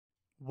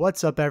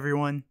What's up,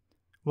 everyone?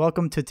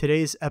 Welcome to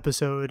today's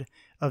episode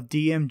of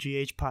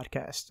DMGH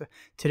podcast.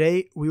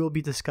 Today, we will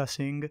be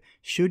discussing,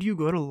 should you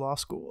go to law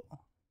school?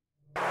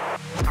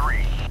 3, 2, 1,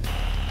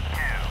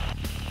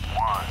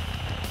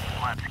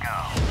 let's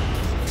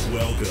go.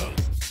 Welcome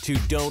to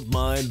Don't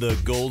Mind the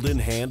Golden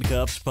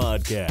Handcuffs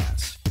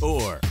podcast,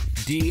 or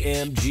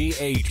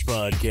DMGH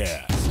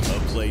podcast, a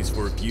place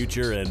for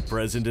future and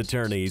present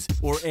attorneys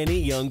or any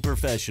young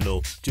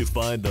professional to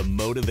find the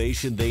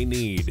motivation they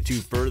need to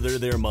further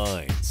their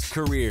minds,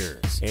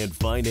 careers, and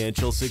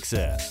financial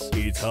success.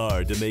 It's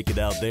hard to make it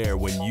out there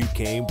when you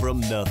came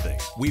from nothing.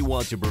 We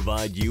want to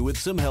provide you with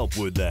some help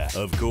with that.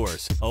 Of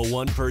course, a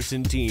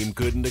one-person team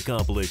couldn't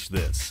accomplish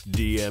this.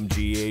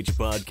 DMGH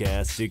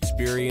podcast's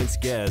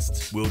experienced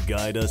guests will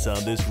guide us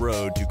on this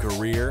road to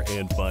career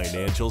and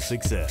financial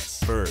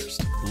success.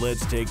 First,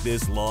 let's take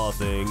this law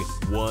thing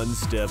one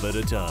step at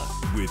a time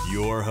with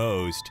your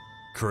host,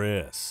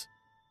 Chris.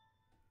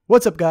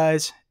 What's up,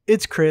 guys?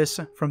 It's Chris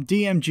from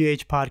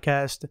DMGH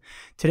podcast.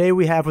 Today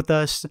we have with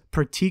us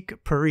Pratik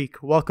Parikh.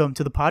 Welcome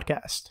to the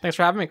podcast. Thanks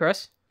for having me,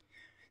 Chris.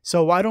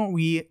 So why don't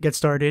we get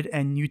started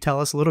and you tell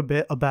us a little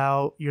bit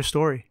about your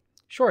story?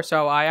 Sure.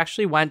 So I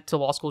actually went to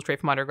law school straight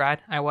from undergrad.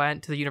 I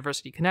went to the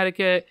University of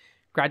Connecticut,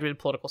 graduated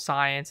political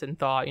science, and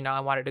thought, I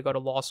wanted to go to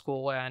law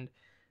school and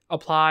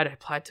applied. I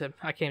applied to,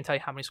 I can't even tell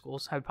you how many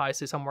schools. I would probably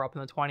say somewhere up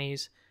in the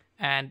 20s,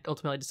 and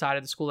ultimately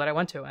decided the school that I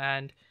went to.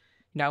 And,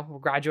 we're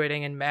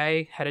graduating in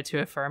May, headed to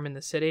a firm in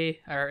the city,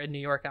 or in New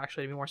York,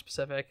 actually, to be more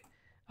specific,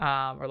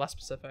 or less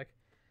specific.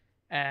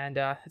 And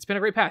it's been a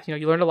great path.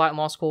 You learn a lot in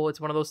law school. It's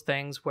one of those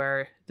things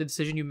where the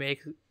decision you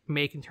make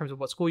in terms of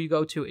what school you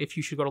go to, if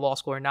you should go to law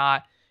school or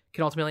not,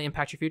 can ultimately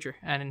impact your future.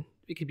 And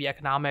it could be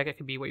economic, it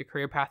could be what your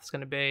career path is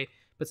going to be,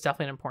 but it's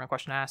definitely an important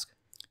question to ask.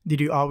 Did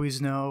you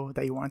always know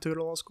that you wanted to go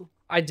to law school?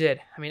 I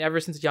did. Ever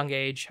since a young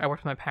age, I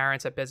worked with my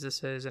parents at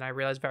businesses, and I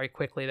realized very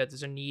quickly that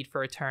there's a need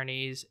for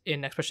attorneys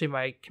in, especially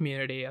my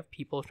community of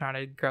people trying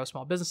to grow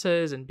small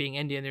businesses. And being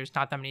Indian, there's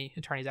not that many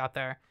attorneys out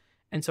there.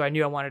 And so I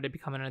knew I wanted to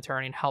become an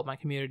attorney and help my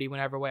community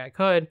whenever way I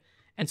could.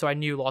 And so I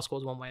knew law school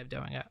was one way of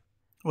doing it.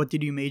 What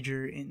did you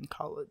major in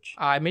college?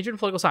 I majored in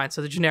political science,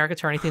 so the generic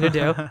attorney thing to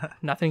do.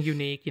 Nothing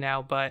unique,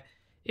 but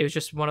it was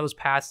just one of those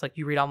paths. Like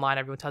you read online,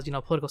 everyone tells you,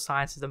 political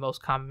science is the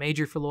most common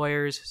major for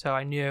lawyers. So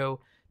I knew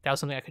that was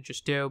something I could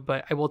just do.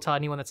 But I will tell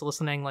anyone that's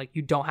listening,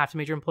 you don't have to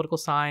major in political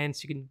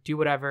science. You can do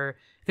whatever.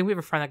 I think we have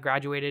a friend that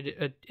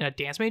graduated in a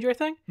dance major, I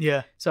think.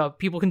 Yeah. So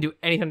people can do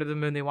anything under the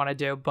moon they want to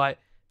do, but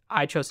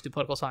I chose to do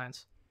political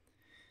science.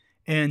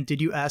 And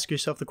did you ask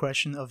yourself the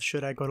question of,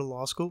 should I go to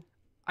law school?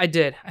 I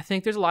did. I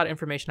think there's a lot of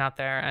information out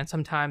there, and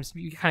sometimes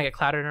you kind of get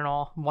clouded and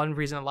all. One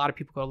reason a lot of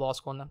people go to law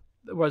school, and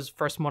was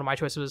first one of my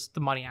choices, was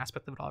the money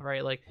aspect of it all,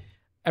 right? Like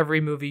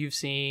every movie you've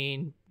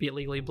seen, be it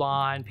Legally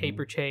Blonde,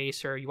 Paper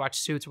Chase, or you watch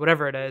Suits,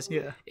 whatever it is,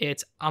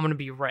 it's, I'm going to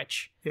be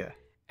rich. Yeah.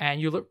 And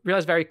you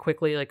realize very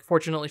quickly,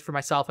 fortunately for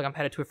myself, I'm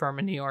headed to a firm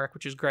in New York,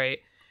 which is great.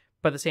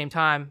 But at the same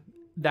time,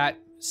 that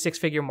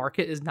six-figure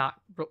market is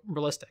not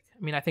realistic.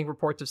 I think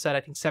reports have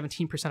said,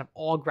 17% of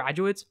all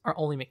graduates are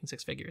only making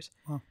six figures,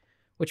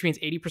 which means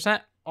 80%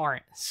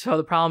 aren't. So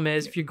the problem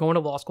is, if you're going to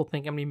law school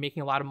thinking I'm going to be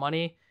making a lot of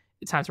money,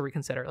 it's time to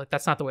reconsider.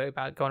 That's not the way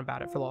about going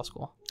about it for law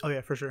school. Oh,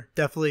 yeah, for sure.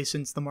 Definitely,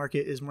 since the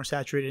market is more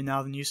saturated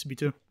now than it used to be,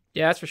 too.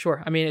 Yeah, that's for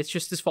sure. It's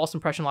just this false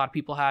impression a lot of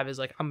people have is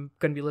I'm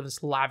going to be living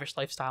this lavish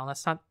lifestyle, and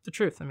that's not the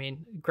truth.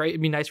 Great.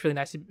 It'd be really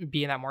nice to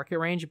be in that market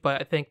range, but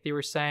I think they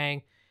were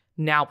saying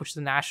now, which is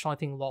the national,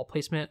 law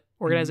placement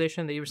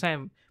organization, they were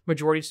saying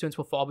majority of students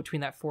will fall between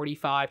that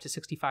 45 to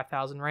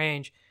 65,000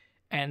 range.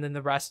 And then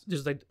the rest,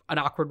 there's an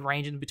awkward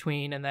range in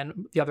between. And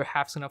then the other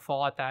half's going to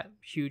fall at that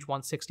huge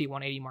 160,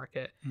 180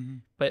 market. Mm-hmm.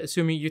 But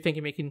assuming you think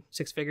you're making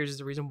six figures is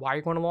the reason why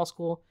you're going to law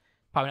school,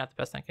 probably not the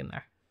best thinking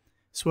there.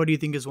 So what do you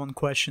think is one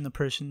question a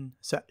person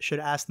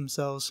should ask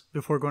themselves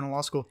before going to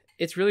law school?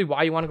 It's really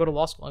why you want to go to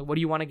law school. What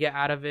do you want to get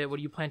out of it? What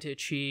do you plan to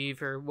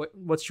achieve? Or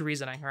what's your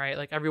reasoning,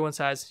 right? Everyone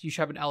says you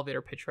should have an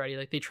elevator pitch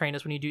ready. They train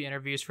us when you do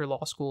interviews for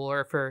law school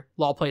or for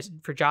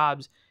for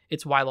jobs.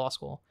 It's why law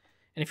school.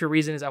 And if your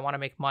reason is I want to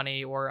make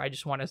money, or I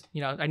just want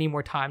to, I need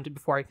more time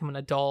before I become an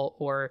adult,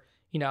 or,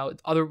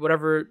 other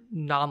whatever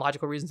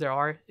non-logical reasons there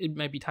are, it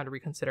might be time to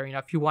reconsider.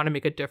 If you want to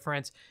make a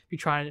difference, if you're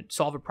trying to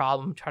solve a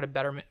problem, try to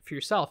better it for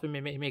yourself, it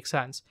may make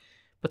sense.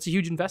 But it's a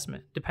huge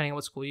investment. Depending on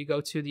what school you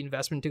go to, the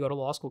investment to go to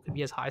law school could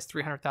be as high as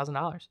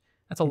 $300,000.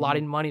 That's a lot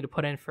of money to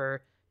put in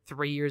for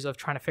 3 years of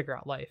trying to figure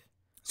out life.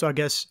 So I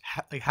guess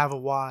have a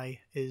why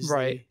is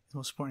the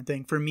most important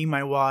thing. For me,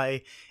 my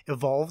why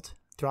evolved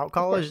throughout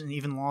college and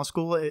even law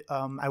school.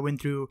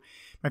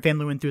 My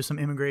family went through some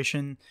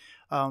immigration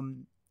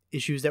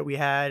issues that we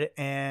had,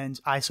 and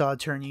I saw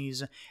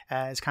attorneys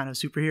as kind of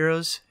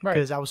superheroes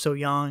because I was so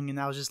young, and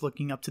I was just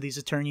looking up to these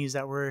attorneys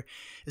that were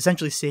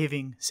essentially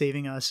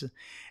saving us.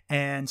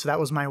 And so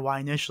that was my why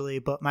initially,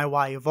 but my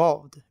why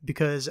evolved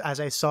because as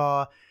I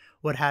saw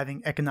what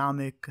having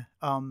economic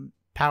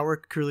power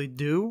could really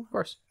do, of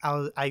course,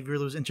 I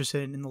really was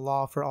interested in the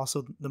law for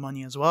also the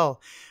money as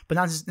well, but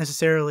not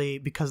necessarily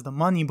because of the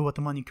money, but what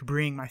the money could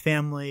bring my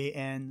family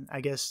and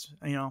I guess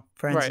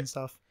friends and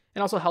stuff.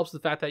 And also helps the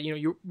fact that,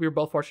 we were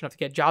both fortunate enough to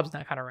get jobs in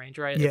that kind of range,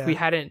 right? Yeah. If we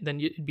hadn't, then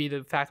it'd be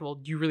the fact, well,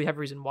 do you really have a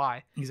reason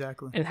why?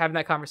 Exactly. And having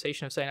that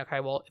conversation of saying, okay,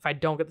 well, if I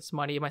don't get this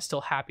money, am I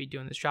still happy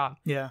doing this job?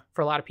 Yeah.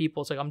 For a lot of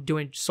people, it's like, I'm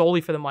doing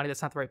solely for the money.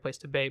 That's not the right place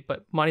to be.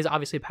 But money's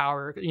obviously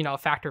a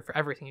factor for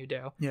everything you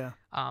do. Yeah.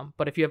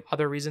 But if you have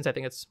other reasons, I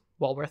think it's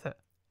well worth it.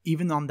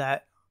 Even on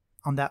that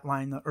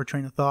line or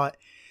train of thought,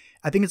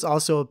 I think it's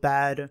also a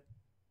bad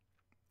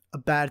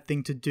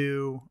thing to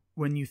do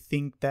when you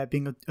think that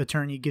being an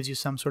attorney gives you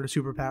some sort of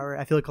superpower.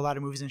 I feel like a lot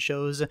of movies and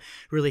shows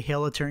really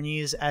hail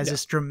attorneys as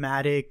this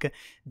dramatic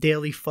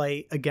daily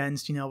fight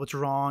against, what's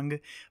wrong.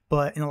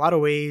 But in a lot of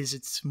ways,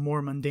 it's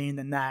more mundane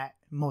than that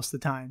most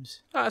of the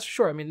times. That's for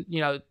sure. I mean,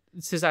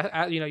 it's just,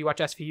 you watch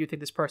SVU, think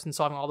this person's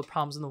solving all the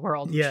problems in the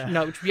world. Yeah.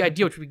 Which would be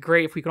ideal, which would be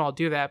great if we can all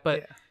do that.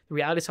 But the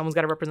reality is someone's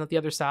got to represent the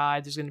other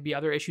side. There's going to be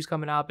other issues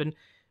coming up. And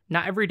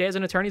not every day as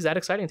an attorney is that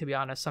exciting, to be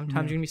honest.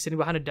 Sometimes you're going to be sitting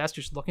behind a desk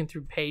just looking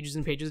through pages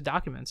and pages of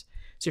documents.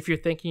 So if you're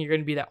thinking you're going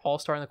to be that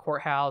all-star in the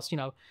courthouse,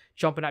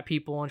 jumping at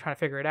people and trying to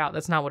figure it out,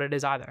 that's not what it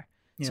is either.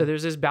 Yeah. So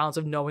there's this balance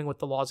of knowing what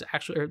the laws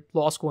actually, or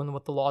law school, and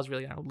what the law is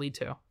really going to lead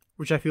to.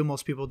 Which I feel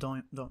most people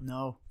don't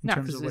know in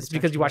terms of what it's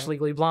because you watch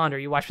Legally Blonde or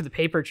you watch for the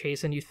paper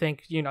chase and you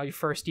think, your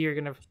first year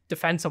you're going to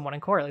defend someone in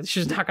court. Like, it's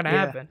just not going to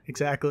happen.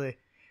 Exactly.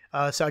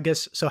 So I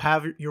guess,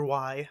 have your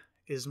why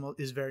is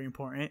very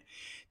important.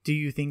 Do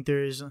you think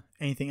there's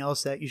anything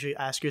else that you should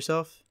ask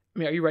yourself? I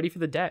mean, are you ready for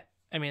the debt?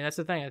 I mean, that's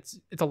the thing. It's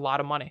a lot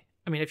of money.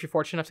 I mean, if you're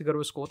fortunate enough to go to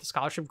a school with a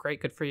scholarship,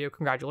 great, good for you,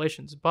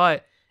 congratulations.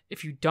 But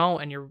if you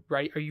don't and you're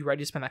ready, are you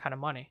ready to spend that kind of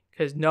money?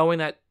 Because knowing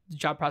that the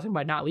job prospect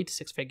might not lead to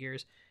 6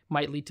 figures,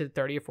 might lead to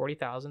 30 or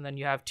 40,000, then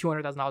you have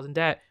 $200,000 in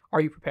debt.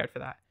 Are you prepared for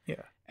that?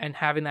 Yeah. And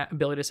having that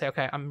ability to say,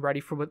 okay, I'm ready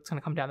for what's going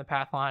to come down the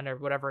path line or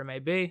whatever it may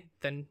be,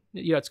 then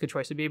it's a good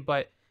choice to be.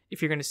 But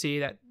if you're going to see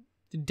that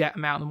the debt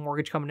amount, the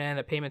mortgage coming in,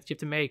 the payments you have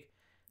to make,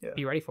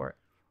 be ready for it.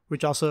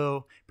 Which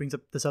also brings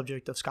up the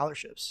subject of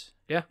scholarships.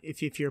 Yeah.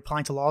 If you're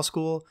applying to law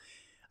school,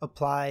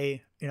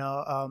 apply,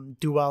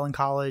 do well in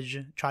college,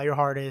 try your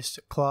hardest,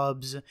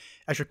 clubs,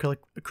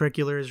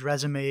 extracurriculars,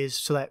 resumes,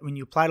 so that when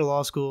you apply to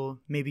law school,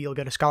 maybe you'll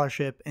get a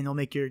scholarship and it'll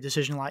make your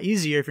decision a lot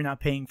easier if you're not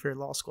paying for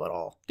law school at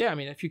all. Yeah, I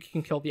mean, if you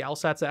can kill the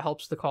LSATs, that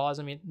helps the cause.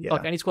 I mean,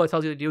 look, any school that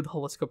tells you to do the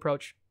holistic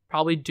approach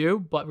probably do,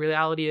 but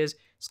reality is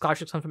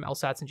scholarships come from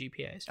LSATs and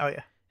GPAs. Oh,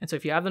 yeah. And so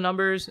if you have the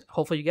numbers,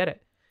 hopefully you get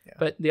it. Yeah.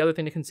 But the other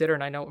thing to consider,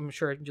 and I'm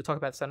sure you'll talk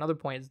about this at another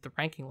point, is the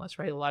ranking list,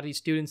 right? A lot of these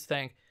students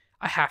think,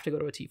 I have to go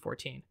to a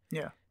T14.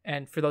 Yeah.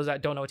 And for those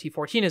that don't know what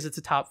T14 is, it's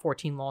the top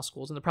 14 law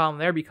schools. And the problem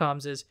there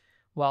becomes is,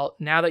 well,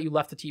 now that you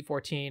left the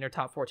T14 or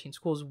top 14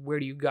 schools, where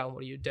do you go and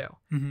what do you do?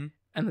 Mm-hmm.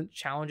 And the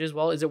challenge is,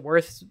 well, is it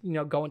worth,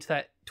 going to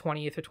that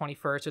 20th or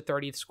 21st or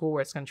 30th school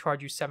where it's going to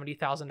charge you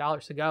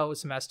 $70,000 to go a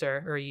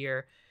semester or a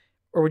year?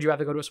 Or would you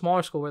rather go to a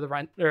smaller school where the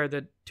rent or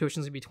the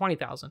tuition's gonna be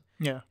 $20,000?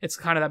 Yeah, it's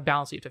kind of that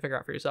balance you have to figure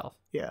out for yourself.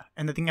 Yeah,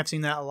 and I think I've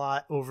seen that a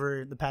lot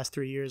over the past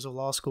 3 years of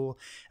law school.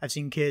 I've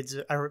seen kids.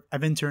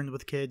 I've interned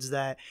with kids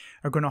that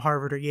are going to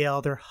Harvard or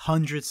Yale. They're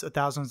hundreds of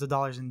thousands of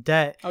dollars in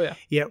debt. Oh yeah.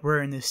 Yet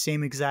we're in the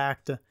same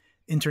exact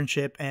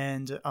internship,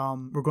 and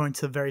we're going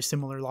to very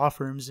similar law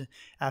firms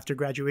after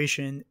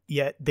graduation.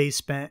 Yet they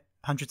spent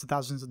hundreds of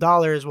thousands of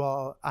dollars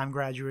while I'm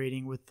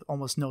graduating with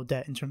almost no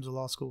debt in terms of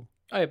law school.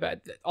 Oh yeah,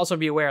 but also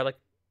be aware, like,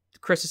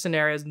 Chris's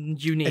scenario is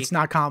unique. It's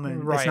not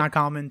common. Right. It's not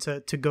common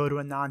to go to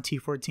a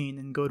non-T14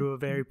 and go to a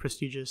very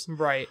prestigious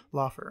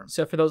law firm.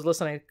 So for those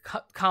listening,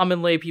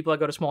 commonly people that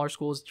go to smaller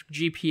schools,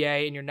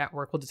 GPA and your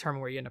network will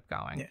determine where you end up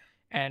going. Yeah.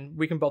 And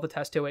we can both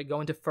attest to it. Go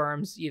into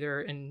firms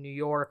either in New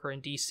York or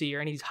in DC or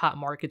any of these hot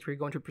markets where you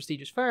go into a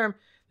prestigious firm.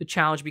 The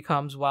challenge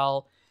becomes,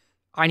 well,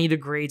 I need the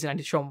grades and I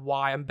need to show them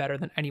why I'm better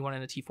than anyone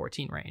in the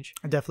T14 range.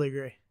 I definitely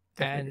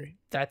agree.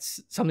 That's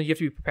something you have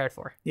to be prepared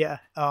for. Yeah.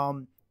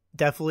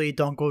 Definitely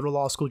don't go to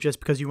law school just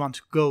because you want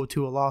to go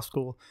to a law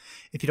school.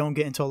 If you don't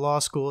get into a law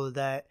school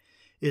that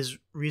is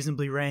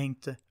reasonably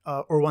ranked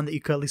or one that you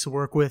could at least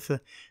work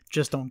with,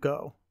 just don't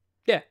go.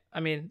 Yeah.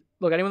 I mean,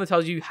 look, anyone that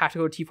tells you have to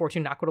go to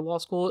T14, not go to law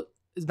school,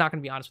 is not going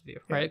to be honest with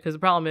you, right? Because the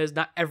problem is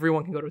not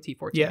everyone can go to a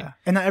T14. Yeah.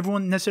 And not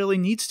everyone necessarily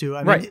needs to.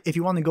 I mean, if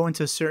you want to go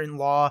into a certain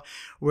law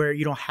where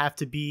you don't have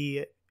to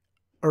be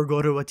or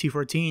go to a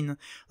T14,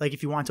 like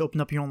if you want to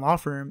open up your own law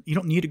firm, you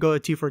don't need to go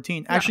to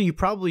T14. Actually, you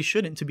probably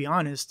shouldn't, to be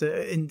honest.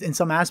 In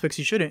some aspects,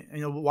 you shouldn't.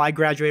 Why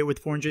graduate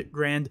with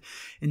 $400,000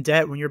 in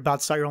debt when you're about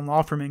to start your own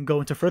law firm and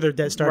go into further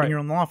debt starting your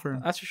own law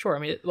firm? That's for sure. I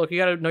mean, look, you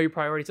got to know your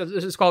priorities.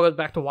 This all goes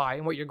back to why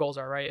and what your goals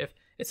are, right? If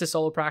it's a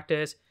solo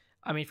practice,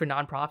 I mean, for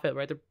nonprofit,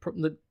 right,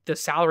 the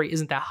salary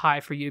isn't that high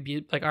for you to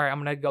be like, all right,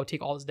 I'm going to go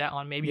take all this debt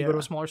on. Maybe you go to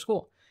a smaller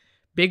school.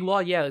 Big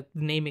law, the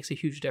name makes a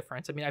huge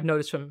difference. I mean, I've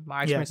noticed from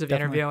my experience of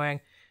interviewing,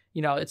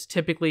 it's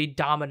typically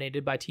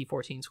dominated by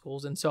T14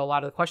 schools. And so a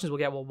lot of the questions we'll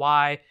get, well,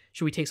 why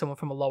should we take someone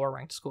from a lower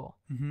ranked school?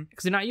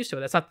 Because they're not used to it.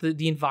 That's not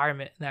the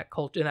environment in that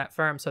culture, in that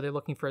firm. So they're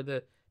looking for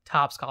the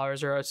top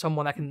scholars or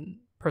someone that can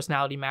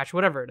personality match,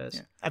 whatever it is.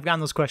 Yeah. I've gotten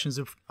those questions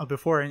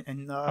before.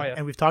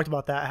 And we've talked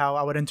about that, how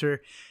I would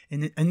enter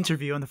an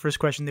interview and the first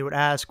question they would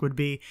ask would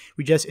be,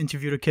 we just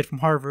interviewed a kid from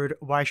Harvard.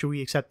 Why should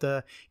we accept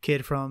a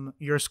kid from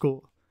your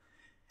school?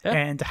 Yeah.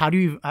 And how do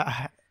you?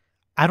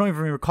 I don't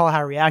even recall how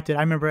I reacted.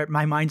 I remember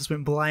my mind just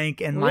went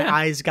blank and my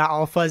eyes got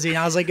all fuzzy, and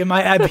I was like, "Am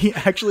I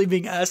actually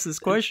being asked this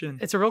question?"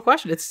 It's a real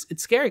question. It's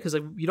scary because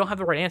like you don't have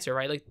the right answer,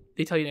 right? Like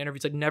they tell you in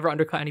interviews, like never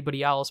undercut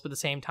anybody else, but at the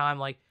same time,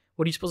 like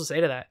what are you supposed to say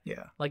to that?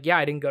 Yeah. Like,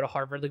 I didn't go to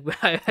Harvard.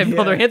 Like I have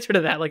no other answer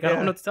to that. Like I don't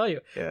know what to tell you.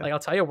 Yeah. Like I'll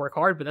tell you work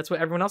hard, but that's what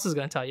everyone else is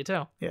going to tell you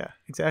too. Yeah,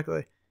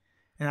 exactly.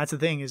 And that's the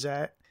thing is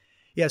that.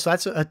 Yeah, so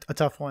that's a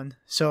tough one.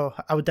 So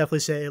I would definitely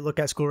say look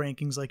at school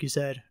rankings, like you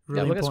said.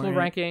 Really look important.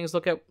 at school rankings.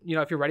 Look at,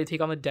 if you're ready to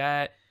take on the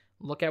debt,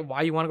 look at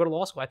why you want to go to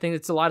law school. I think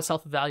it's a lot of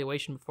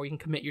self-evaluation before you can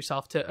commit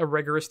yourself to a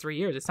rigorous 3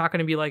 years. It's not going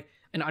to be like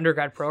an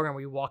undergrad program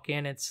where you walk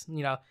in, it's,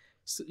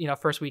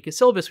 first week is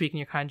syllabus week and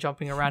you're kind of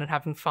jumping around and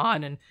having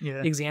fun and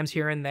the exams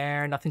here and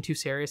there, nothing too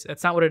serious.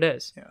 That's not what it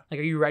is. Yeah.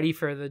 Like, are you ready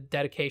for the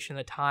dedication,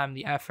 the time,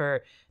 the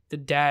effort, the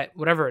debt,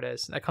 whatever it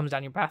is that comes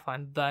down your path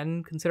line?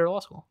 Then consider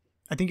law school.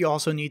 I think you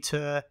also need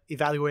to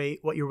evaluate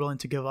what you're willing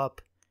to give up.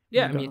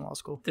 Yeah, I mean, law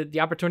school. The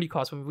opportunity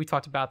cost, when we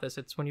talked about this,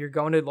 it's when you're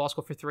going to law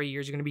school for 3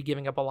 years, you're going to be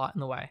giving up a lot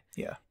in the way.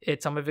 Yeah.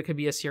 Some of it could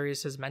be as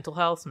serious as mental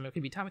health. Some of it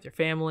could be time with your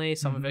family.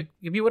 Some of it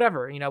could be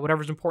whatever.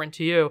 Whatever's important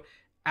to you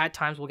at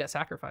times will get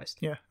sacrificed.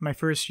 Yeah. My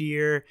first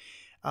year,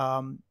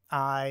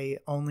 I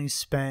only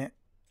spent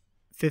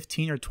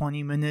 15 or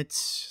 20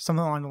 minutes,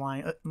 something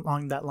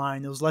along that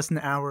line. It was less than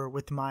an hour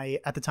with my,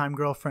 at the time,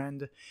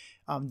 girlfriend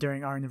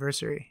during our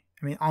anniversary.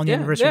 I mean, on the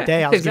anniversary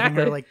day, I was giving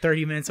her like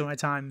 30 minutes of my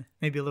time,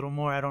 maybe a little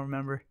more. I don't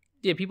remember.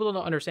 Yeah, people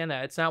don't understand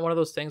that. It's not one of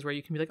those things where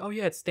you can be like, oh,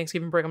 yeah, it's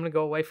Thanksgiving break. I'm going to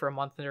go away for a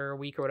month or a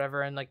week or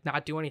whatever and like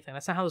not do anything.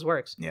 That's not how this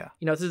works. Yeah.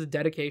 This is a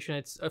dedication.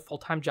 It's a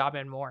full-time job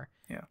and more.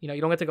 Yeah. You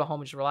don't get to go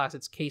home and just relax.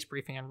 It's case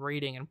briefing and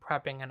reading and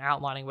prepping and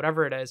outlining,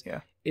 whatever it is. Yeah.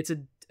 It's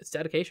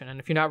dedication. And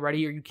if you're not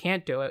ready or you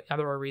can't do it,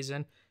 either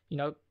reason,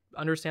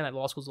 understand that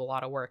law school is a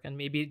lot of work and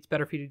maybe it's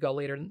better for you to go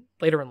later in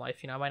life.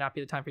 It might not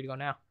be the time for you to go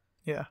now.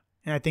 Yeah.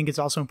 And I think it's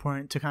also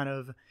important to kind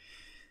of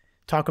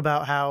talk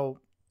about how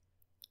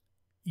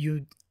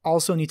you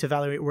also need to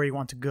evaluate where you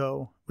want to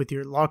go with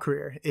your law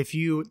career. If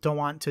you don't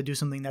want to do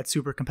something that's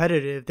super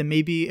competitive, then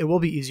maybe it will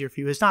be easier for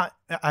you.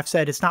 I've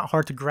said it's not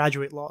hard to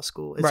graduate law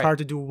school. It's hard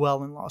to do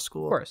well in law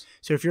school. Of course.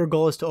 So if your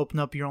goal is to open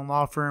up your own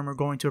law firm or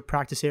go into a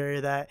practice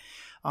area that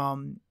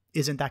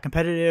isn't that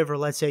competitive, or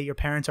let's say your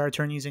parents are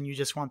attorneys and you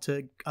just want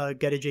to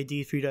get a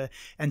JD for you to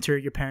enter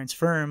your parents'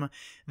 firm,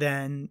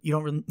 then you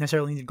don't really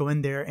necessarily need to go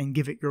in there and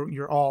give it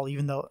your all,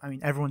 even though, I mean,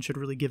 everyone should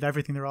really give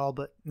everything their all,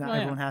 but not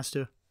everyone has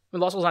to. I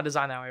mean, law school's not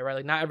designed that way, right?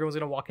 Like, not everyone's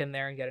going to walk in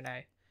there and get an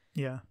A.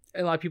 Yeah.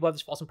 And a lot of people have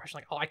this false impression,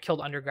 like, oh, I killed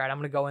undergrad, I'm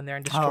going to go in there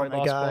and destroy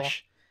law school.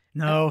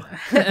 No.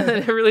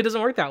 It really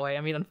doesn't work that way.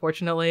 I mean,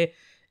 unfortunately,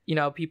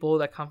 people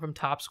that come from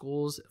top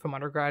schools from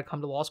undergrad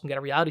come to law school and get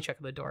a reality check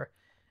at the door.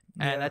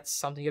 And that's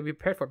something you gotta be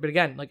prepared for. But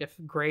again, like if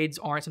grades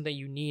aren't something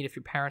you need, if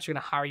your parents are gonna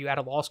hire you out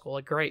of law school,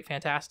 like great,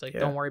 fantastic.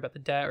 Don't worry about the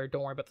debt or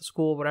don't worry about the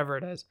school, whatever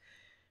it is.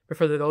 But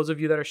for those of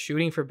you that are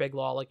shooting for big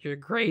law, like your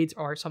grades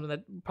are something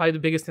that probably the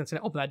biggest thing that's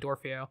gonna open that door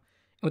for you. And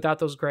without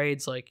those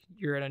grades, like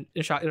you're in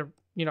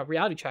a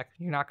reality check.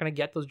 You're not gonna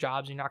get those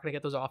jobs. You're not gonna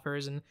get those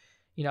offers, and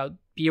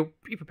be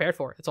prepared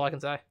for it. That's all I can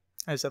say.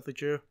 That's definitely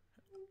true.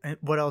 And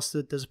what else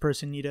does a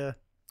person need to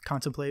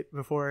contemplate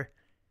before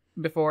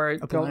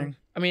applying?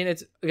 I mean,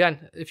 it's,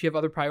 again, if you have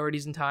other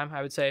priorities in time,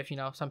 I would say if,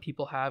 some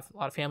people have a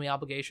lot of family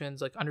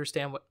obligations, like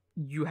understand what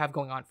you have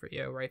going on for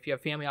you, right? If you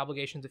have family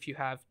obligations, if you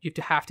have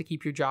to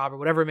keep your job or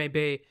whatever it may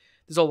be,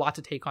 there's a lot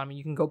to take on. I mean,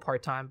 you can go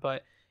part-time,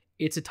 but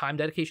it's a time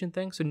dedication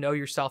thing. So know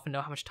yourself and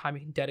know how much time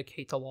you can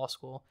dedicate to law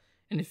school.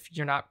 And if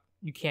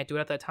you can't do it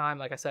at that time,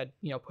 like I said,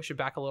 push it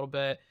back a little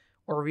bit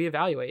or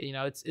reevaluate.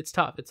 It's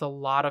tough. It's a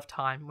lot of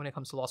time when it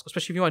comes to law school,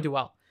 especially if you want to do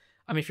well.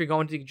 I mean, if you're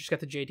going to just get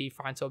the JD,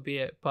 fine, so be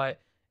it.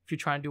 But if you're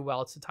trying to do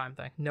well, it's a time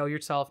thing. Know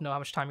yourself, know how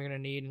much time you're going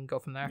to need, and go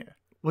from there. Yeah.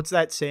 What's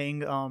that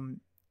saying?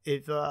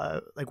 If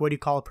what do you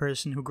call a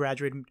person who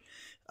graduated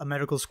a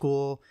medical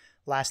school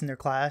last in their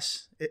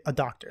class? A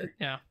doctor.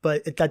 Yeah.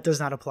 But that does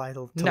not apply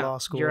to law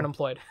school. You're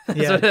unemployed.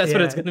 That's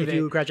what it's going to be. If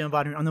you graduate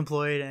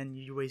unemployed and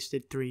you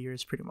wasted 3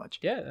 years, pretty much.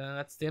 Yeah, and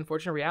that's the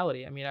unfortunate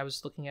reality. I mean, I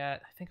was looking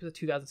at, I think it was the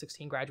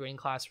 2016 graduating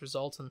class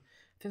results, and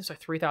I think it's like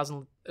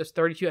 3,000. It's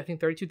 32. I think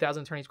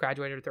 32,000 attorneys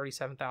graduated, or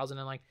 37,000,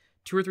 and like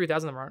 2,000 or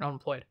 3,000 of them are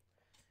unemployed.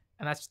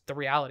 And that's the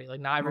reality. Like,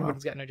 not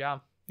everyone's getting a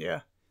job.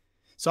 Yeah.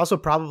 So also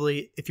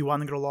probably if you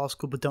want to go to law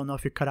school but don't know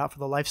if you're cut out for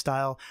the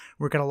lifestyle,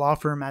 work at a law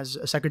firm as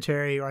a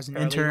secretary or as an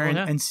intern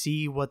and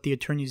see what the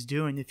attorneys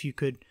do, and if you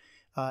could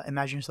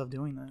imagine yourself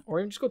doing that. Or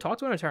even just go talk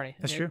to an attorney.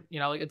 That's true.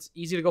 Like it's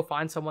easy to go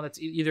find someone that's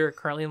either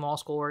currently in law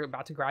school or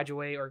about to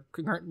graduate or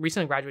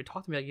recently graduated.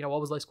 Talk to me like, what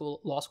was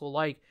law school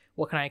like?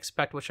 What can I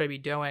expect? What should I be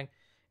doing?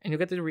 And you'll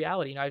get to the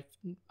reality.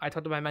 I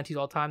talk to my mentees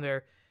all the time.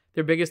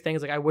 Their biggest thing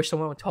is like, I wish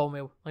someone would told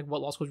me like what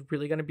law school is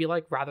really going to be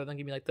like, rather than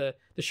give me like the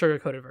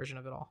sugar-coated version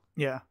of it all.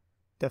 Yeah,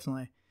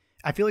 definitely.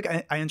 I feel like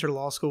I entered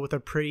law school with a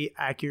pretty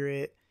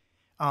accurate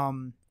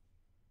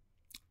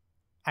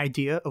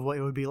idea of what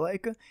it would be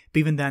like, but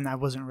even then I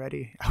wasn't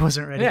ready.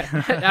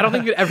 Yeah, I don't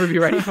think you'd ever be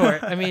ready for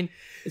it. I mean,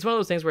 it's one of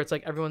those things where it's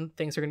like everyone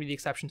thinks they're going to be the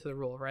exception to the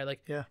rule, right?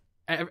 Like,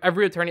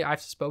 every attorney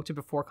I've spoke to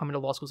before coming to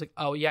law school is like,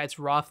 oh yeah, it's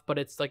rough, but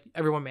it's like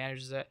everyone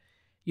manages it.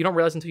 You don't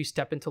realize until you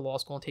step into law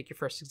school and take your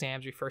first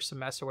exams, your first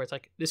semester, where it's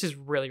like, this is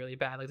really, really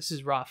bad. Like, this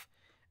is rough.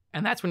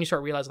 And that's when you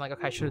start realizing, like,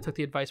 okay, I should have took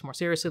the advice more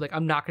seriously. Like,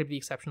 I'm not going to be the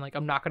exception. Like,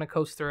 I'm not going to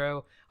coast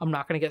through. I'm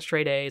not going to get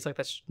straight A's. Like,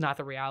 that's not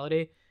the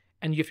reality.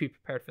 And you have to be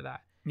prepared for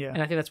that. Yeah.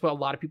 And I think that's what a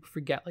lot of people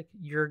forget. Like,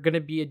 you're going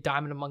to be a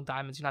diamond among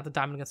diamonds. You're not the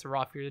diamond against the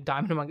rough. You're the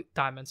diamond among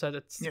diamonds. So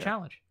that's the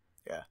challenge.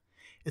 Yeah.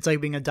 It's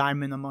like being a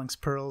diamond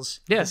amongst pearls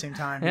at the same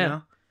time, yeah. you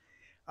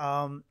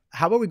know?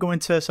 How about we go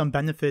into some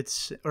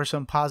benefits or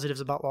some positives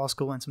about law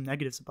school and some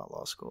negatives about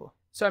law school?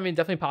 So, I mean,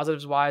 definitely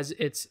positives wise,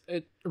 it's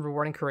a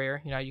rewarding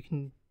career. You know, you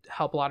can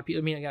help a lot of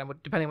people. I mean, again,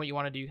 depending on what you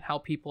want to do,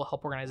 help people,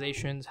 help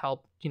organizations,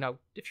 help, you know,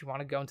 if you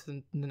want to go into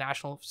the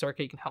national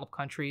circuit, you can help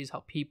countries,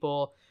 help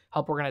people,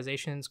 help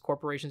organizations,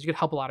 corporations. You can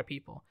help a lot of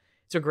people.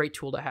 It's a great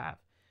tool to have.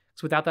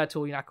 So without that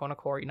tool, you're not going to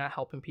court, you're not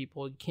helping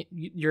people.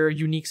 You're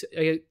unique.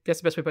 I guess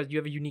the best way, but you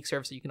have a unique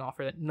service that you can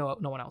offer that no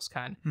one else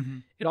can. Mm-hmm.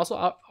 It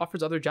also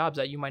offers other jobs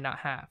that you might not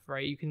have,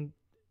 right? You can,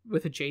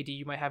 with a JD,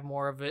 you might have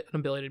more of an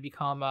ability to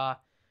become, what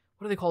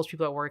do they call those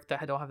people at work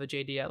that don't have the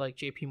JD at like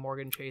JP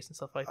Morgan Chase and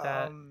stuff like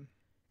that?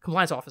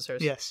 Compliance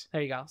officers. Yes.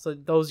 There you go. So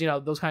those, you know,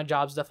 those kind of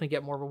jobs definitely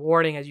get more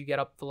rewarding as you get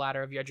up the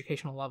ladder of your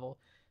educational level.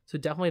 So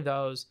definitely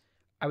those,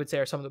 I would say,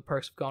 are some of the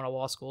perks of going to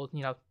law school.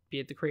 You know, be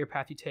it the career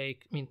path you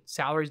take. I mean,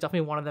 salary is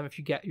definitely one of them if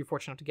you're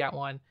fortunate enough to get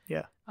one.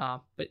 Yeah.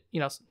 But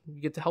you know,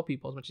 you get to help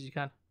people as much as you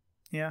can.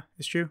 Yeah,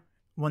 it's true.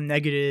 One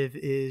negative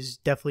is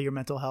definitely your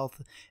mental health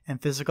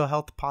and physical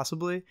health,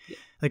 possibly. Yeah.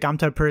 Like, I'm the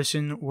type of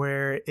person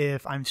where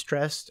if I'm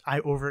stressed, I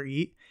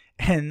overeat.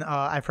 And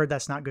I've heard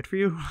that's not good for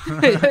you.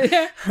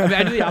 Yeah. I mean,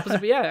 I do the opposite,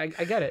 but yeah,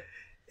 I get it.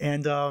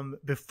 And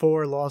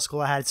before law school,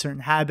 I had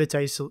certain habits.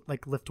 I used to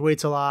like lift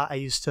weights a lot. I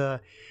used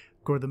to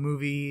go to the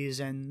movies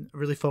and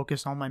really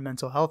focus on my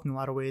mental health in a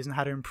lot of ways and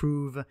how to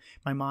improve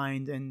my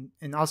mind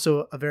and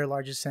also a very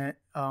large extent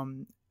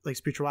like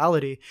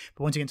spirituality.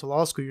 But once you get into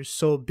law school, you're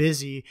so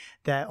busy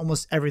that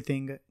almost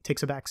everything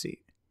takes a backseat.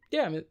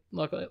 Yeah, I mean,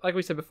 look, like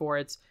we said before,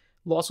 it's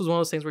law school is one of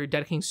those things where you're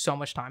dedicating so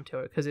much time to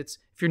it because it's,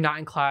 if you're not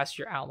in class,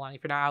 you're outlining.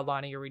 If you're not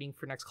outlining, you're reading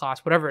for next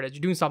class, whatever it is,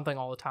 you're doing something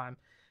all the time.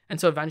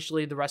 And so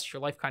eventually the rest of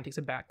your life kind of takes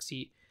a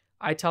backseat.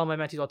 I tell my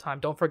mentees all the time,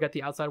 don't forget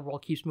the outside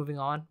world keeps moving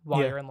on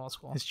while you're in law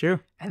school. It's true.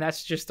 And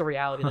that's just the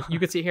reality. Like, you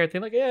could sit here and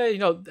think like, yeah, you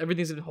know,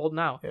 everything's been holding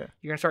out. Yeah.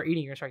 You're going to start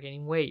eating. You're going to start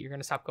gaining weight. You're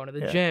going to stop going to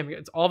the gym.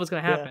 It's all of it's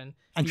going to happen.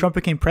 And Trump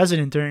became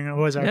president during, what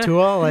was our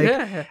tour?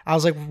 Like, I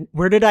was like,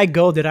 where did I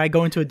go? Did I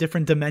go into a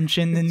different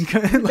dimension?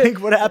 And like,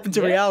 what happened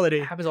to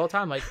reality? It happens all the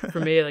time. Like, for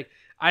me, like,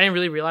 I didn't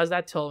really realize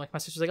that till like my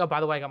sister's like, oh, by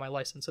the way, I got my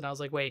license. And I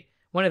was like, wait,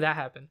 when did that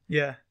happen?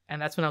 Yeah.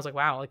 And that's when I was like,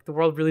 wow, like the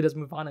world really does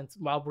move on. And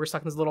while we're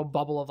stuck in this little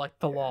bubble of like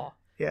the law.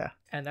 Yeah.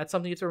 And that's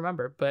something you have to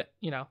remember. But,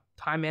 you know,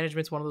 time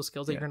management is one of those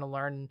skills that you're going to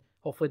learn and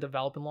hopefully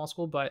develop in law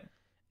school, but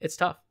it's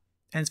tough.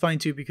 And it's funny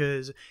too,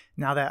 because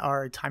now that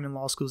our time in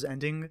law school is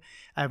ending,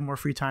 I have more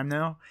free time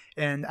now.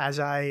 And as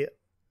I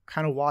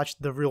kind of watch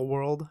the real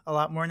world a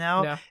lot more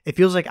now, it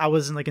feels like I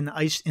was in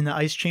the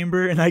ice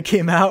chamber and I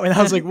came out and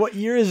I was like, what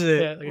year is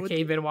it? Yeah, like a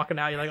caveman walking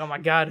out. You're like, oh my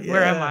God,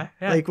 where am I?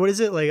 Yeah. Like, what is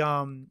it? Like,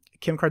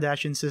 Kim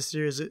Kardashian's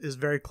sister is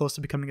very close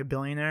to becoming a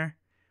billionaire.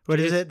 What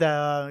is it?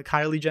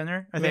 Kylie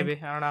Jenner, I think.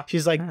 Maybe. I don't know.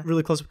 She's like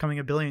really close to becoming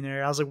a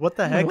billionaire. I was like, what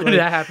the heck? When did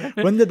that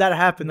happen? When did that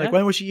happen? Like,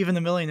 when was she even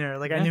a millionaire?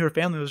 Like, I knew her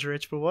family was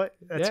rich, but what?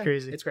 That's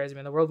crazy. It's crazy,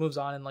 man. The world moves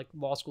on, and like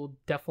law school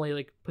definitely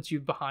like puts you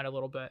behind a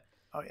little bit.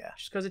 Oh, yeah.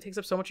 Just because it takes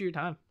up so much of your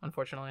time,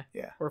 unfortunately.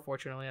 Yeah. Or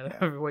fortunately,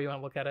 every way you want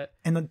to look at it.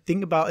 And the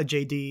thing about a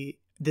JD,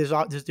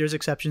 there's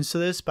exceptions to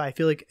this, but I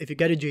feel like if you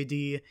get a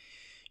JD,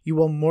 you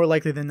will more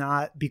likely than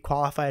not be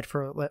qualified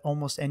for like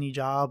almost any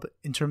job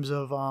in terms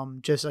of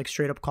just like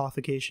straight up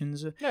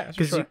qualifications. Yeah,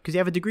 because you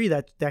have a degree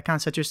that kind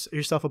of sets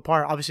yourself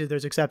apart. Obviously,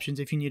 there's exceptions.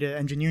 If you need an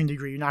engineering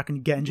degree, you're not going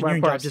to get an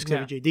engineering job just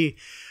because you have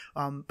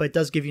a JD. But it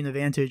does give you an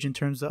advantage in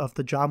terms of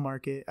the job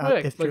market.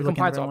 If you're a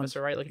compliance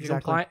officer, right? Like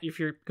if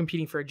you're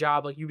competing for a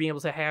job, like you being able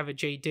to say, hey, I have a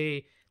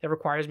JD that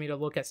requires me to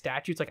look at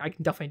statutes, like I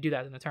can definitely do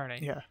that as an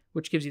attorney. Yeah.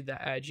 Which gives you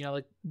the edge. You know,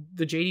 like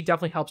the JD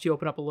definitely helps you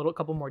open up a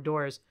couple more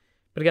doors.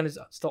 But again, there's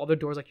still other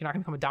doors. Like you're not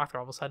going to become a doctor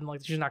all of a sudden. Like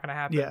it's just not going to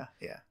happen.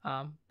 Yeah.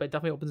 But it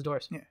definitely opens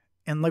doors. Yeah.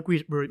 And like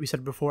we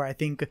said before, I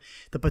think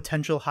the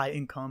potential high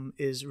income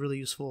is really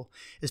useful,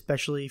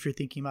 especially if you're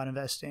thinking about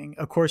investing.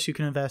 Of course, you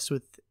can invest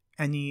with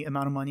any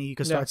amount of money. You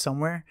can start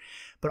somewhere.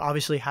 But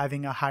obviously,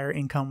 having a higher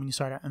income when you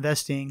start out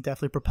investing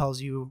definitely propels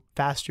you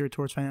faster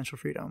towards financial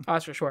freedom.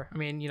 That's for sure. I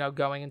mean, you know,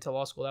 going into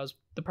law school, that was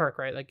the perk,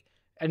 right? Like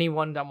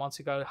anyone that wants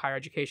to go to higher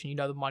education, you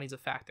know, the money's a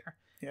factor.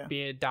 Yeah.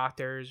 Be it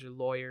doctors or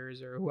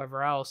lawyers or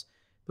whoever else.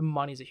 The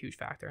money's a huge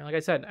factor. And like I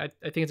said, I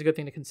think it's a good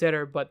thing to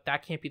consider, but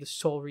that can't be the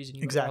sole reason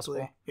you go to law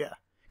school. Yeah.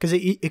 Because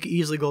it could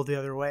easily go the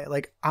other way.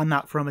 Like, I'm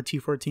not from a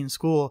T14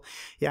 school.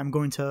 Yeah, I'm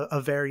going to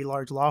a very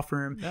large law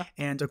firm. Yeah.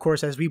 And of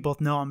course, as we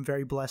both know, I'm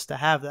very blessed to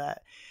have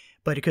that.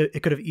 But it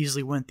could have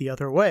easily went the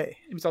other way.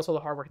 It was also the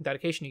hard work and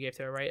dedication you gave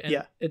to it, right?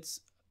 And it's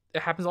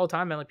it happens all the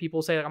time, man. Like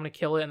people say like I'm gonna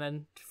kill it, and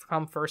then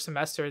come first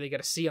semester they get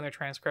a C on their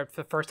transcript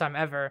for the first time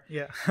ever.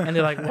 Yeah. And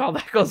they're like, well,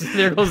 there goes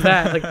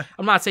that. Like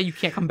I'm not saying you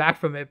can't come back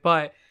from it,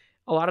 but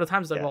a lot of the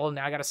times it's like, well,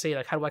 now I gotta say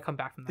like, how do I come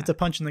back from that? It's a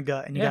punch in the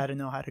gut, and you gotta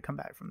know how to come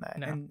back from that.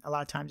 And a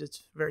lot of times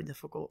it's very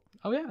difficult.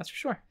 Oh yeah, that's for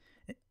sure.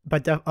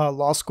 But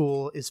law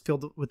school is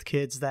filled with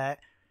kids that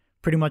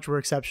pretty much were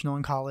exceptional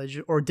in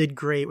college or did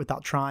great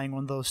without trying,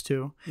 one of those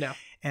two. No.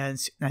 And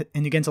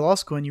you get into law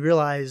school and you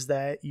realize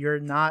that you're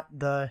not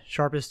the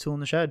sharpest tool in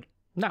the shed.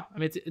 No. I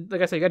mean,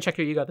 like I said, you got to check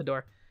your ego at the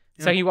door.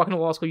 It's like you walk into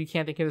law school, you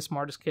can't think you're the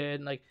smartest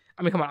kid. Like,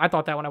 I mean, come on. I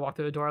thought that when I walked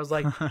through the door. I was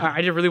like, all right,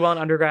 I did really well in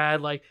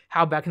undergrad. Like,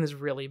 how bad can this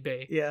really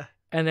be? Yeah.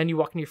 And then you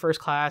walk in your first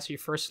class, your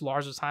first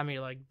large assignment,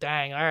 you're like,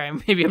 dang, all right,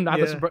 maybe I'm not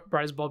the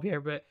brightest bulb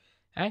here, but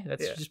hey,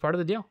 that's just part of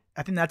the deal.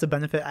 I think that's a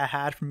benefit I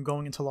had from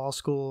going into law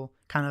school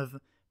kind of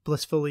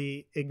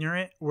blissfully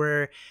ignorant,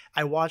 where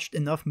I watched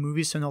enough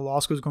movies to know law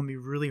school was going to be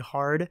really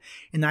hard,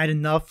 and I had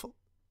enough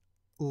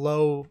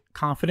low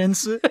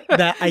confidence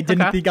that I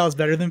didn't think I was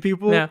better than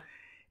people. Yeah.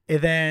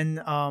 And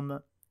then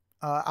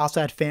I also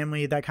had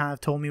family that kind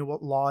of told me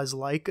what law is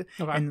like,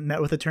 and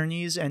met with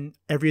attorneys, and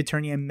every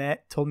attorney I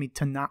met told me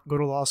to not go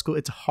to law school.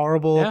 It's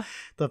horrible. Yeah.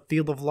 The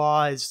field of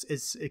law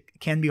it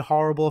can be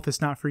horrible if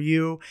it's not for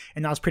you.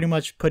 And I was pretty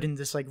much put in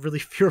this like really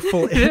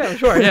fearful. Yeah,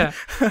 sure. Yeah.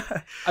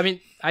 I mean,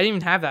 I didn't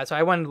even have that. So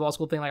I went into law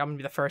school thinking like I'm gonna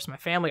be the first in my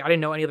family. I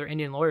didn't know any other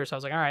Indian lawyers. So I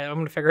was like, all right, I'm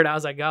gonna figure it out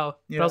as I go.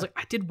 Yeah. But I was like,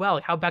 I did well.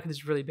 Like, how bad could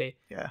this really be?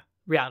 Yeah.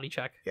 Reality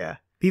check. Yeah.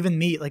 Even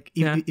me, like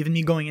even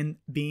me going in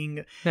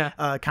being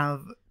kind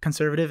of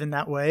conservative in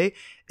that way,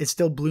 it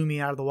still blew me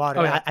out of the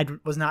water. I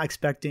was not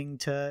expecting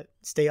to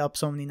stay up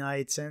so many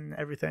nights and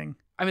everything.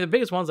 I mean, the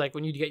biggest one's like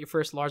when you get your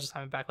first large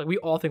assignment back. Like we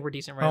all think we're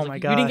decent writers. Oh my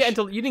like, gosh!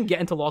 You didn't get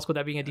into law school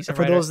without being a decent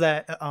writer. For those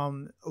that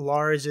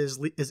Lars is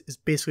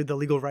basically the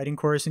legal writing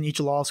course. In each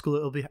law school,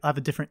 it'll have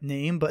a different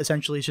name, but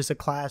essentially it's just a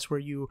class where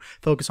you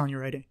focus on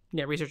your writing.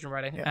 Yeah, research and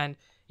writing. And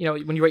you know,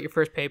 when you write your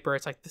first paper,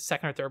 it's like the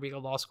second or third week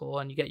of law school,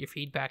 and you get your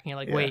feedback, and you're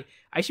like, wait,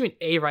 I used to be an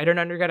A writer in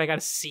undergrad. I got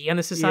a C on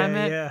this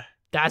assignment. Yeah.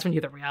 That's when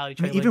you get the reality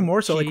check. I mean, even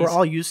more so, like we're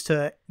all used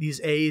to these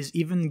A's.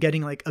 Even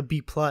getting like a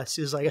B+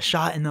 is like a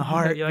shot in the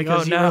heart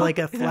because you were like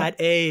a flat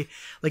A.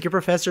 Like your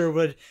professor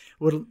would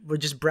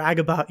just brag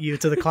about you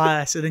to the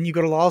class, and then you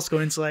go to law school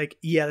and it's like,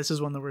 yeah, this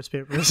is one of the worst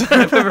papers.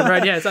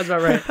 Right? Yeah, it sounds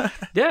about right.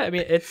 Yeah, I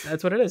mean,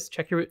 that's what it is.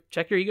 Check your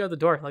ego at the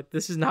door. Like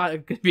this is not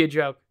going to be a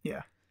joke.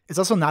 Yeah. It's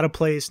also not a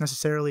place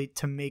necessarily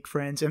to make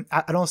friends, and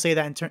I don't say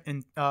that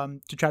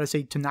to try to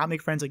say to not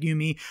make friends. Like you and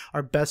me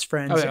are best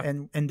friends,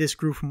 and this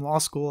group from law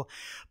school,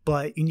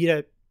 but you need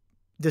to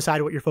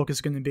decide what your focus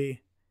is going to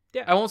be.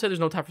 Yeah, I won't say there's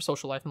no time for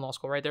social life in law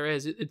school, right? There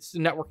is. It's a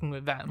networking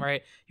event,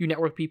 right? You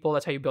network people.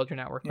 That's how you build your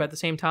network. But at the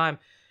same time,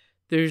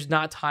 there's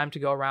not time to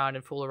go around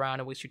and fool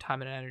around and waste your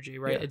time and energy,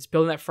 right? It's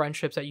building that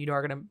friendships that you know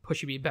are going to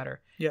push you to be better.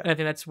 Yeah, and I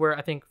think that's where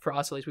I think for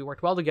us at least we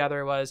worked well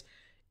together. Was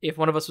if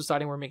one of us was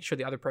studying, we're making sure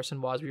the other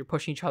person was. We were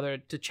pushing each other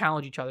to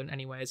challenge each other in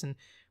any ways. And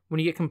when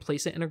you get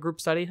complacent in a group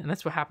study, and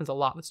that's what happens a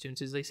lot with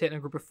students, is they sit in a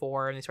group of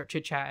 4 and they start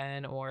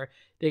chit-chatting, or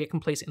they get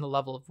complacent in the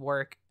level of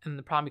work, and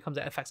the problem becomes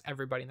that it affects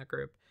everybody in the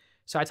group.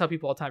 So I tell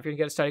people all the time, if you're going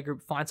to get a study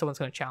group, find someone that's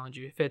going to challenge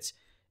you.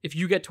 If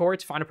you get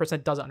torts, find a person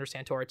that doesn't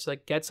understand torts.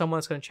 Like get someone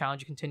that's going to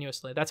challenge you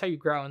continuously. That's how you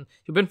grow, and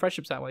you'll build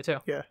friendships that way too.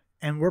 Yeah.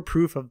 And we're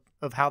proof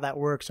of how that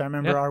works. I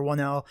remember our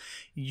 1L,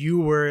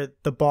 you were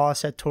the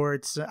boss at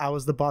torts. I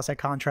was the boss at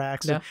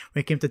contracts. Yeah.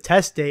 When it came to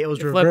test day, it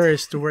was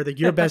reversed to where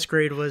your best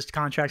grade was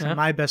contracts and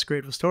my best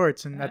grade was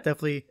torts. And that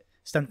definitely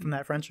stemmed from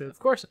that friendship. Of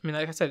course. I mean,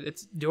 like I said,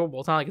 it's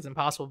doable. It's not like it's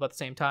impossible, but at the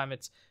same time,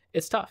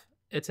 it's tough.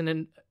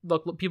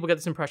 Look, people get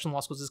this impression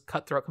law schools is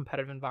cutthroat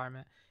competitive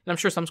environment. And I'm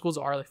sure some schools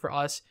are. Like for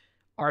us,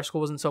 our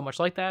school wasn't so much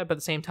like that. But at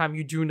the same time,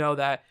 you do know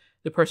that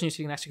the person you're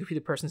sitting next to could be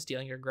the person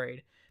stealing your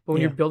grade. But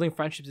when you're building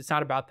friendships, it's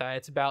not about that.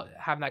 It's about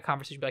having that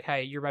conversation. Be like,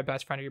 hey, you're my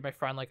best friend, or you're my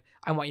friend. Like,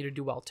 I want you to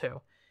do well too.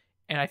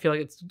 And I feel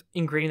like it's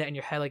ingraining that in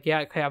your head. Like,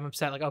 yeah, okay, I'm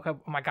upset. Like, okay,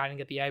 oh my God, I didn't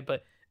get the A.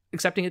 But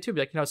accepting it too.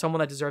 Be like, someone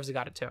that deserves it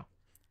got it too.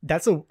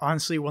 That's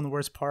honestly one of the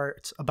worst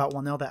parts about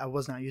 1L that I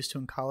was not used to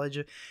in college,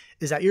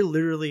 is that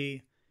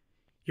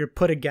you're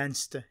put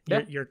against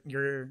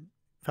your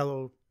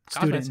fellow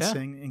students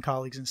and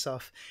colleagues and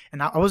stuff.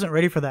 And I wasn't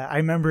ready for that. I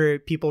remember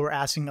people were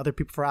asking other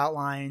people for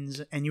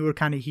outlines, and you would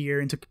kind of hear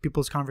into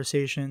people's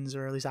conversations,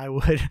 or at least I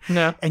would.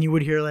 No. And you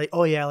would hear like,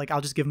 oh yeah, like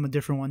I'll just give them a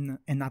different one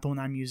and not the one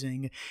I'm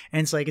using.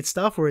 And it's like, it's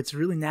stuff where it's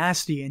really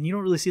nasty, and you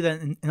don't really see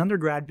that in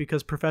undergrad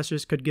because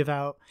professors could give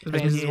out as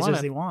many A's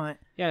as they want.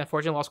 Yeah,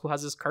 unfortunately, law school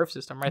has this curve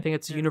system, right? I think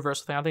it's a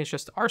universal thing. I don't think it's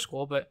just our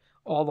school, but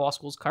all law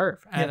schools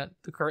curve. And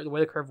the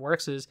way the curve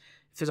works is,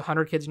 if there's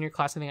 100 kids in your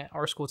class, I think at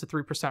our school it's a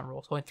 3%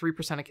 rule. So only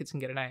 3% of kids can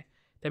get an A.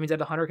 That means out of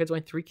 100 kids, only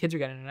 3 kids are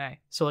getting an A.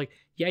 So like,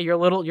 yeah, you're a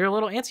little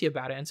antsy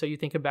about it. And so you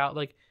think about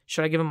like,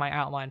 should I give him my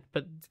outline?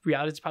 But the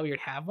reality is probably you'd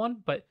have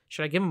one, but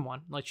should I give him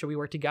one? Like, should we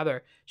work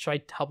together? Should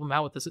I help him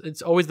out with this?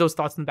 It's always those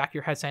thoughts in the back of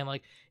your head saying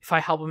like, if I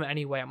help him in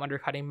any way, I'm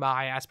undercutting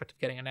my aspect of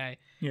getting an A.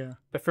 Yeah.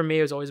 But for me,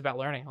 it was always about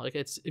learning. Like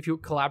if you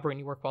collaborate and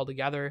you work well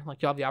together,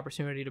 like you'll have the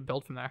opportunity to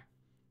build from there.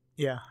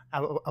 Yeah, I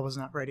was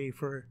not ready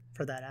for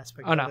that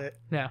aspect Oh of no, it.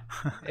 no,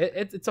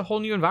 it's a whole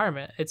new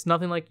environment. It's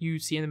nothing like you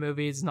see in the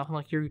movies. It's nothing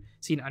like you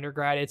see in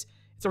undergrad. It's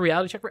a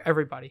reality check for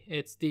everybody.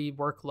 It's the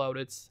workload.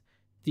 It's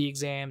the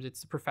exams.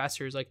 It's the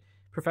professors. Like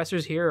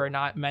professors here are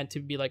not meant to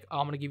be like, oh,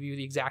 I'm going to give you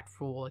the exact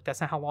rule. Like that's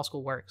not how law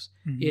school works.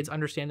 Mm-hmm. It's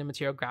understanding the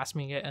material,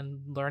 grasping it, and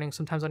learning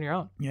sometimes on your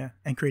own. Yeah,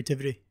 and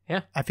creativity.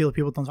 Yeah, I feel like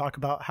people don't talk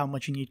about how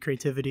much you need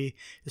creativity,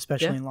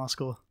 especially in law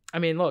school. I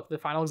mean, look, the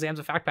final exam's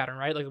a fact pattern,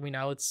 right? Like we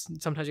know it's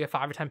sometimes you get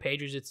 5 or 10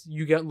 pages. It's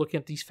you get looking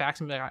at these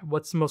facts and be like,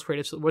 what's the most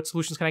creative? What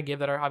solutions can I give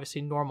that are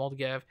obviously normal to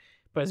give?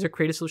 But is there a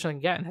creative solution I can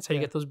get? And that's how you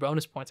get those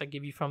bonus points I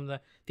give you from the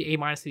A-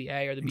 to the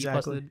A or the B+ to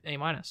the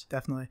A-.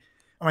 Definitely.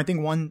 I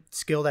think one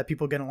skill that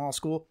people get in law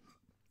school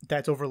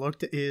that's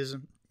overlooked is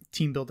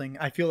team building.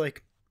 I feel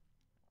like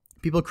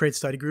people create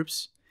study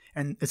groups,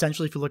 and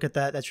essentially if you look at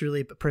that, that's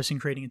really a person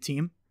creating a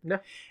team. Yeah.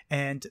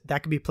 And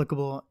that could be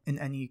applicable in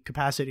any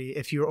capacity.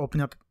 If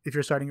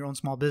you're starting your own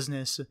small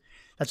business,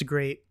 that's a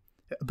great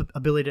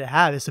ability to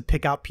have, is to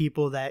pick out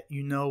people that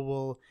you know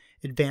will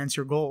advance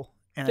your goal.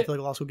 And I feel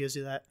like law school gives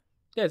you that.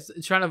 Yeah,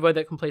 it's trying to avoid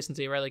that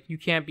complacency, right? Like you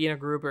can't be in a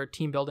group or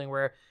team building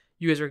where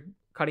you guys are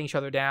cutting each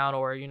other down,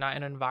 or you're not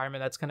in an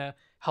environment that's going to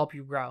help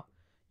you grow.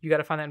 You got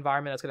to find that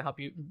environment that's going to help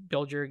you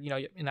build your,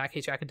 in that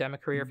case, your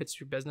academic career. If it's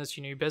your business,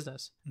 your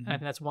business. And I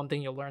think that's one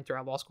thing you'll learn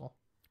throughout law school.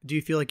 Do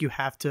you feel like you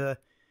have to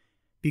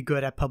be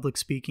good at public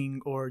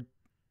speaking, or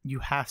you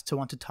have to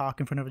want to talk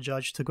in front of a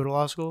judge to go to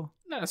law school?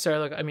 Not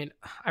necessarily. Like, I mean,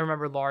 I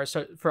remember law,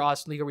 so for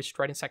us, legal research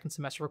writing second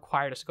semester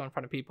required us to go in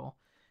front of people.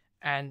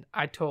 And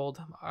I told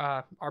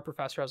our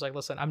professor, I was like,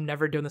 listen, I'm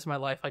never doing this in my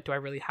life. Like, do I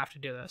really have to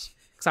do this?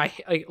 Because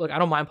I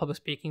don't mind public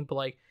speaking, but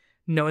like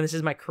knowing this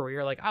is my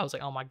career, like I was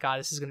like, oh my God,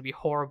 this is going to be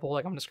horrible.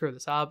 Like I'm going to screw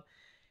this up.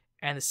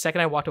 And the second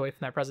I walked away from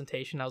that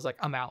presentation, I was like,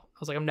 I'm out. I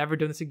was like, I'm never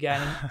doing this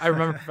again. And I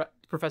remember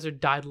the professor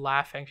died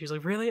laughing. She's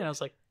like, really? And I was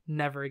like,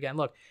 never again.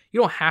 Look, you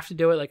don't have to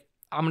do it. Like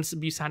I'm going to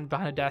be standing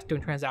behind a desk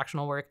doing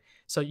transactional work.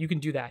 So you can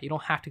do that. You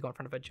don't have to go in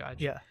front of a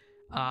judge. Yeah.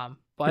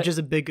 Which is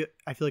a big,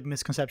 I feel like,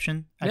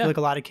 misconception. I feel like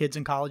a lot of kids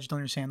in college don't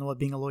understand what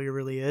being a lawyer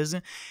really is.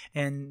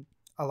 And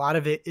a lot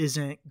of it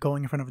isn't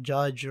going in front of a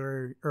judge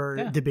or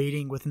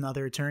debating with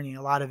another attorney.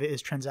 A lot of it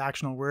is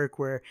transactional work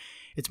where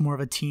it's more of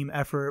a team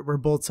effort where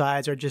both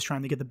sides are just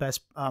trying to get the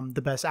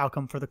best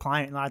outcome for the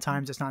client. And a lot of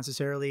times it's not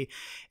necessarily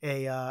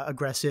a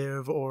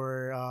aggressive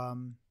or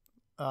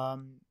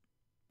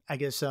I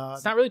guess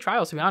it's not really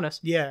trials, to be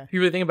honest. Yeah. If you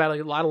really think about it,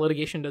 like, a lot of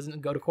litigation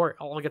doesn't go to court.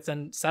 All gets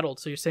then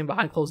settled. So you're sitting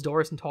behind closed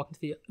doors and talking to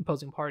the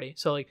opposing party.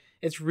 So like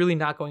it's really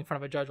not going in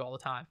front of a judge all the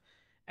time.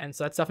 And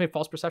so that's definitely a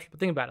false perception. But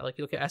think about it. Like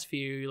you look at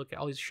SVU, you look at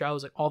all these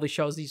shows, like all these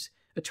shows, these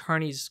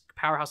attorneys,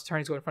 powerhouse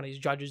attorneys go in front of these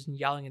judges and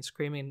yelling and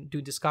screaming and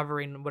do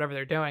discovery and whatever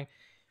they're doing.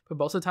 But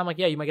most of the time, like,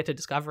 yeah, you might get to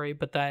discovery,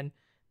 but then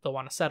they'll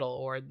want to settle,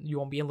 or you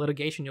won't be in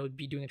litigation. You'll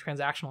be doing a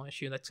transactional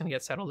issue that's going to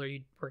get settled, or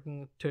you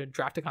working to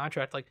draft a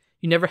contract. Like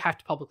you never have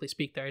to publicly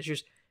speak there. It's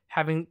just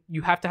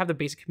you have to have the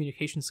basic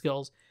communication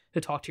skills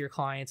to talk to your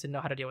clients and know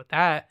how to deal with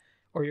that,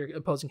 or your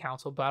opposing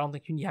counsel. But I don't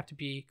think you have to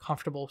be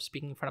comfortable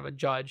speaking in front of a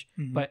judge.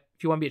 Mm-hmm. But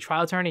if you want to be a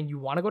trial attorney and you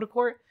want to go to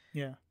court,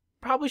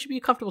 probably should be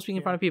comfortable speaking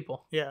in front of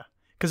people. Yeah,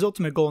 because the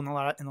ultimate goal in a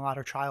lot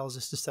of trials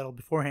is to settle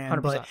beforehand.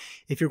 100%. But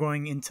if you're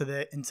going into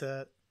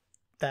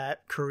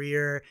that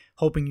career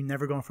hoping you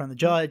never go in front of the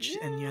judge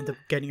and you end up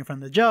getting in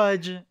front of the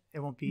judge, it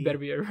won't be. You better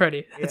be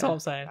ready. That's all I'm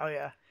saying. Oh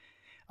yeah.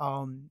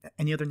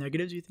 Any other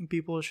negatives you think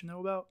people should know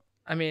about?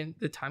 I mean,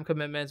 the time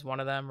commitment is one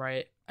of them,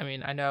 right? I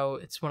mean, I know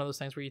it's one of those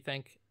things where you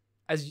think,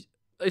 at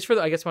least for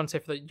I guess I want to say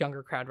for the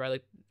younger crowd, right?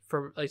 Like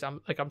for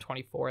I'm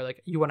 24,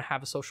 like you want to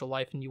have a social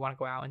life and you want to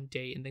go out and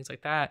date and things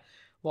like that.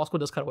 Law school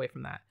does cut away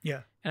from that.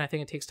 Yeah. And I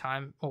think it takes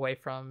time away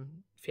from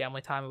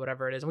family time or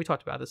whatever it is. And we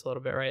talked about this a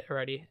little bit, right,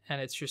 already.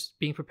 And it's just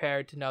being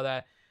prepared to know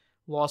that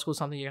law school is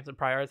something you have to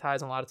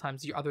prioritize. And a lot of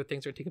times the other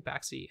things are take a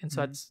backseat. And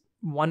so that's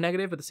one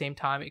negative. At the same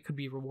time, it could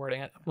be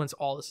rewarding once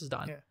all this is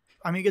done. Yeah.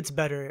 I mean, it gets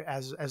better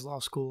as law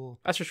school.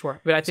 That's for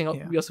sure. But I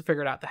think we also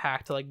figured out the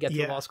hack to like get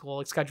through law school,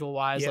 like schedule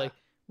wise. Like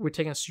we're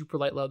taking a super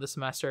light load this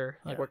semester.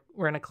 Like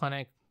we're in a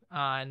clinic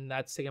and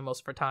that's taking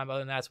most of our time. Other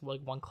than that, it's like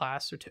one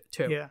class or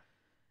two. Yeah.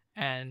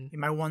 And in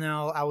my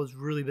 1L, I was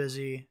really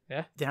busy.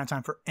 Yeah. Didn't have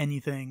time for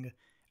anything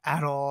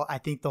at all. I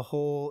think the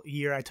whole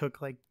year I took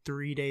like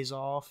 3 days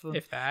off.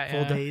 If that.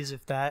 Full days,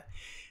 if that.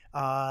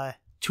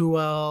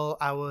 2L,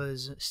 I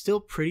was still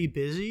pretty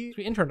busy.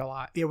 We interned a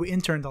lot. Yeah, we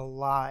interned a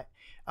lot.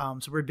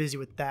 So we're busy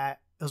with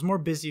that. I was more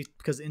busy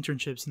because of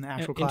internships and the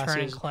actual classes.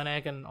 Interning,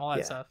 clinic, and all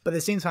that stuff. But at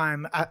the same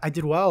time, I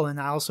did well, and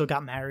I also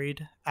got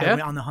married. I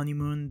went on the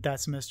honeymoon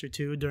that semester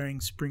too during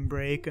spring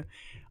break.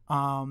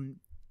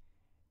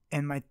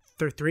 And my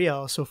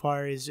 3L so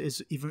far is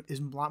a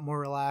lot more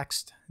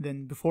relaxed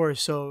than before.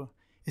 So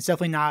it's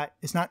definitely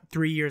it's not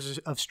 3 years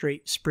of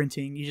straight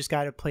sprinting. You just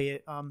got to play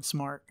it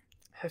smart.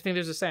 I think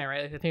there's a saying,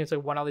 right? I think it's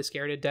like 1L they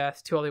scare you to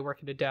death, 2L they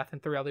work you to death,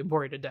 and 3L they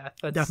bore you to death.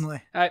 That's,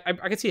 definitely. I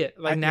can see it.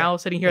 Like now,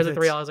 sitting here as a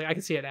 3L, I was like, I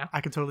can see it now.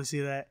 I can totally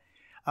see that.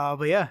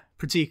 But yeah,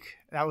 Pratik,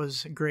 that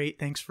was great.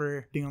 Thanks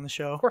for being on the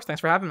show. Of course,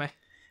 thanks for having me.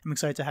 I'm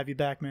excited to have you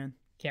back, man.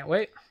 Can't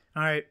wait.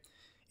 All right.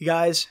 You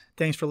guys,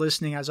 thanks for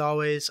listening as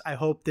always. I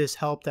hope this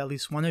helped at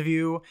least one of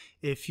you.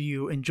 If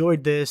you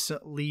enjoyed this,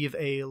 leave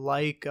a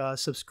like,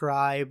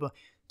 subscribe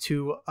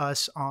to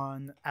us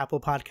on Apple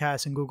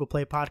Podcasts and Google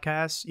Play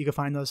Podcasts. You can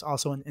find us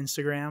also on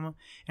Instagram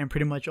and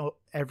pretty much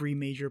every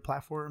major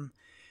platform.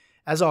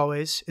 As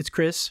always, it's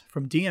Chris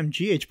from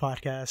DMGH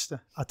Podcast.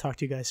 I'll talk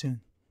to you guys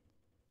soon.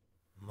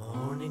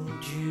 Morning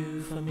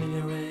dew,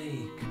 familiar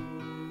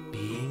ache,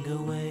 being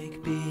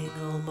awake, being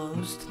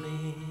almost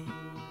me.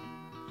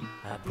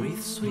 I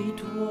breathe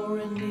sweet war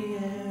in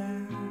the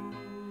air,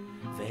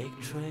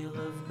 vague trail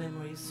of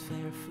memories,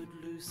 fair,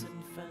 footloose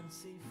and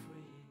fancy free.